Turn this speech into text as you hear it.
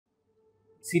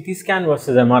CT scan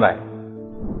versus MRI.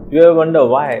 Do you ever wonder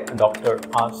why a doctor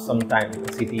asks sometimes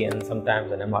a CT and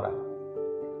sometimes an MRI?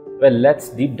 Well, let's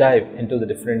deep dive into the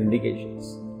different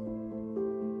indications.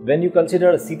 When you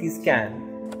consider a CT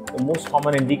scan, the most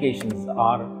common indications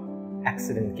are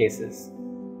accident cases.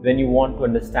 When you want to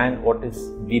understand what is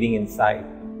bleeding inside,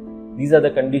 these are the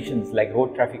conditions like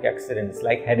road traffic accidents,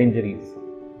 like head injuries,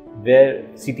 where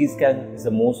CT scan is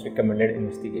the most recommended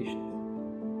investigation.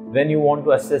 When you want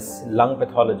to assess lung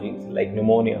pathologies like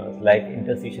pneumonias, like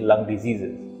interstitial lung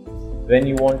diseases, when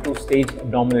you want to stage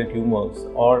abdominal tumors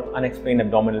or unexplained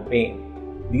abdominal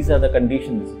pain, these are the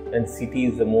conditions when CT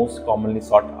is the most commonly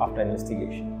sought after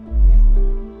investigation.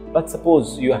 But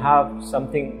suppose you have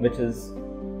something which is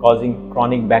causing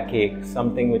chronic backache,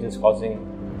 something which is causing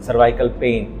cervical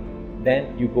pain,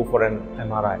 then you go for an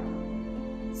MRI.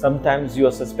 Sometimes you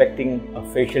are suspecting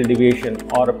a facial deviation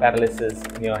or a paralysis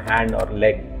in your hand or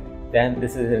leg, then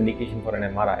this is an indication for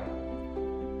an MRI.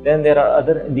 Then there are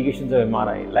other indications of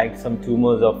MRI like some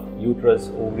tumors of uterus,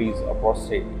 ovaries or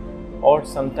prostate, or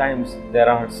sometimes there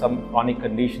are some chronic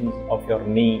conditions of your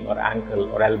knee or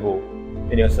ankle or elbow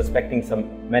when you are suspecting some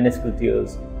meniscal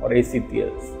tears or AC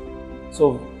tears.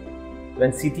 So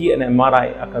when CT and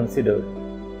MRI are considered,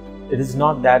 it is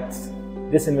not that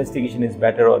this investigation is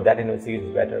better or that investigation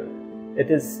is better. It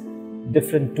is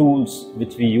different tools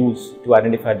which we use to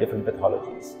identify different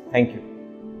pathologies. Thank you.